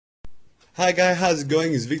Hi guys, how's it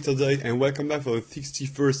going? It's Victor Doy and welcome back for the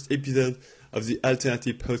 61st episode of the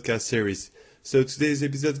Alternative Podcast series. So today's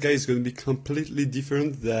episode, guys, is going to be completely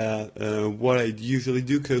different than what I usually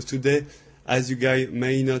do because today, as you guys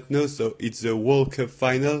may not know, so it's the World Cup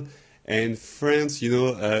final and France,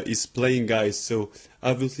 is playing, guys. So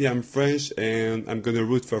obviously I'm French and I'm going to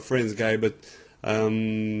root for France, guys, but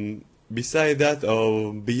beside that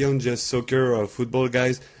or beyond just soccer or football,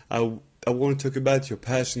 guys, I want to talk about your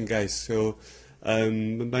passion, guys. So, I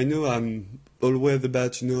know I'm always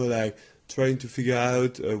about, like trying to figure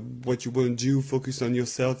out what you want to do, focus on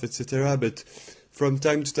yourself, etc. But from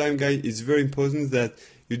time to time, guys, it's very important that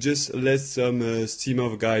you just let some steam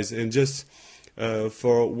off, guys, and just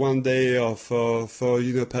for one day or for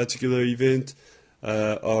particular event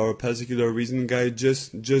or particular reason, guys,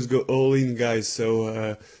 just go all in, guys.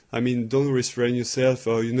 So don't restrain yourself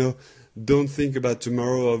or don't think about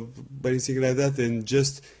tomorrow or anything like that, and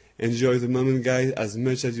just enjoy the moment, guys, as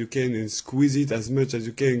much as you can and squeeze it as much as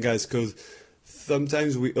you can, guys, because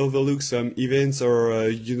sometimes we overlook some events or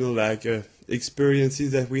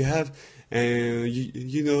experiences that we have, and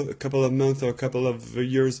a couple of months or a couple of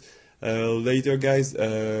years later, guys,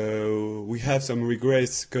 we have some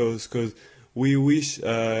regrets because we wish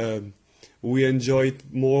we enjoyed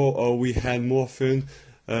more or we had more fun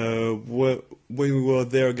when we were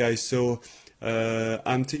there, guys. So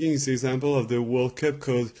I'm taking this example of the World Cup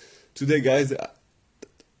because today, guys,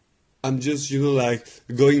 I'm just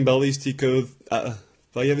going ballistic because I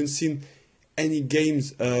haven't seen any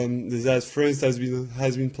games that France has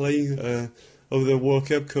been playing over the World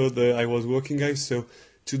Cup because I was working, guys. So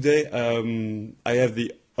today I have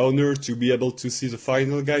the honor to be able to see the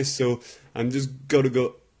final, guys. So I'm just gonna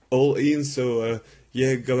go all in. So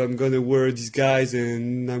I'm gonna wear these guys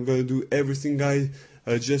and I'm gonna do everything, guys,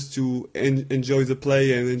 just to enjoy the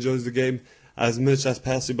play and enjoy the game as much as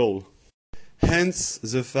possible. Hence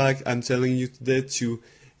the fact I'm telling you today to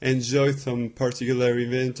enjoy some particular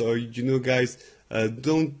event or guys,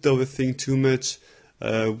 don't overthink too much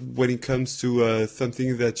when it comes to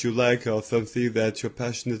something that you like or something that you're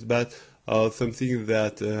passionate about or something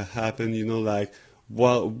that happened,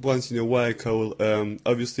 once in a while.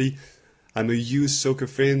 Obviously, I'm a huge soccer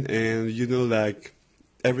fan, and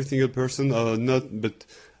every single person, or not, but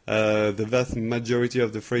the vast majority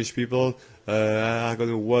of the French people are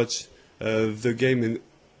gonna watch the game, and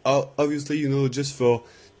obviously, just for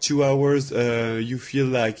 2 hours, you feel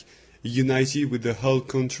like united with the whole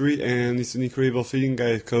country, and it's an incredible feeling,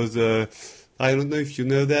 guys. Because I don't know if you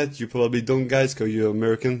know that, you probably don't, guys, because you're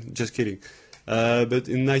American. Just kidding. But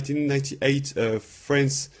in 1998,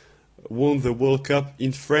 France won the World Cup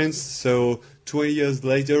in France. So 20 years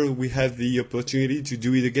later, we have the opportunity to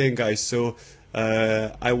do it again, guys. So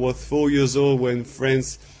I was 4 years old when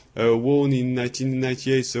France won in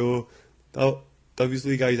 1998. So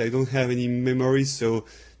obviously, guys, I don't have any memories. So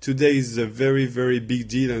today is a very, very big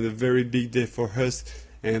deal and a very big day for us.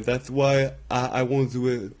 And that's why I want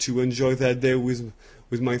to enjoy that day with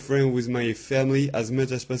my friend, with my family as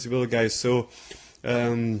much as possible, guys. So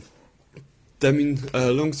long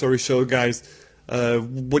story short, guys,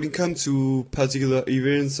 when it comes to particular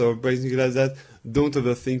events or anything like that, don't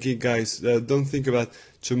overthink it, guys. Don't think about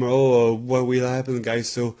tomorrow or what will happen, guys.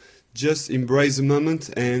 So just embrace the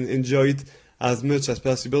moment and enjoy it as much as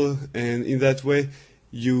possible, and in that way,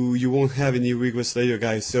 you won't have any regrets later,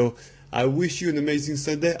 guys. So I wish you an amazing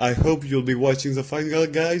Sunday. I hope you'll be watching the final,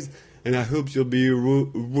 guys, and I hope you'll be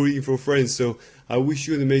rooting for France. So I wish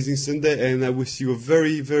you an amazing Sunday, and I will see you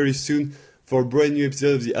very, very soon for a brand new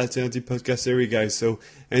episode of the Alternative Podcast series, guys. So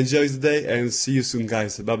enjoy the day and see you soon,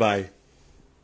 guys. Bye bye.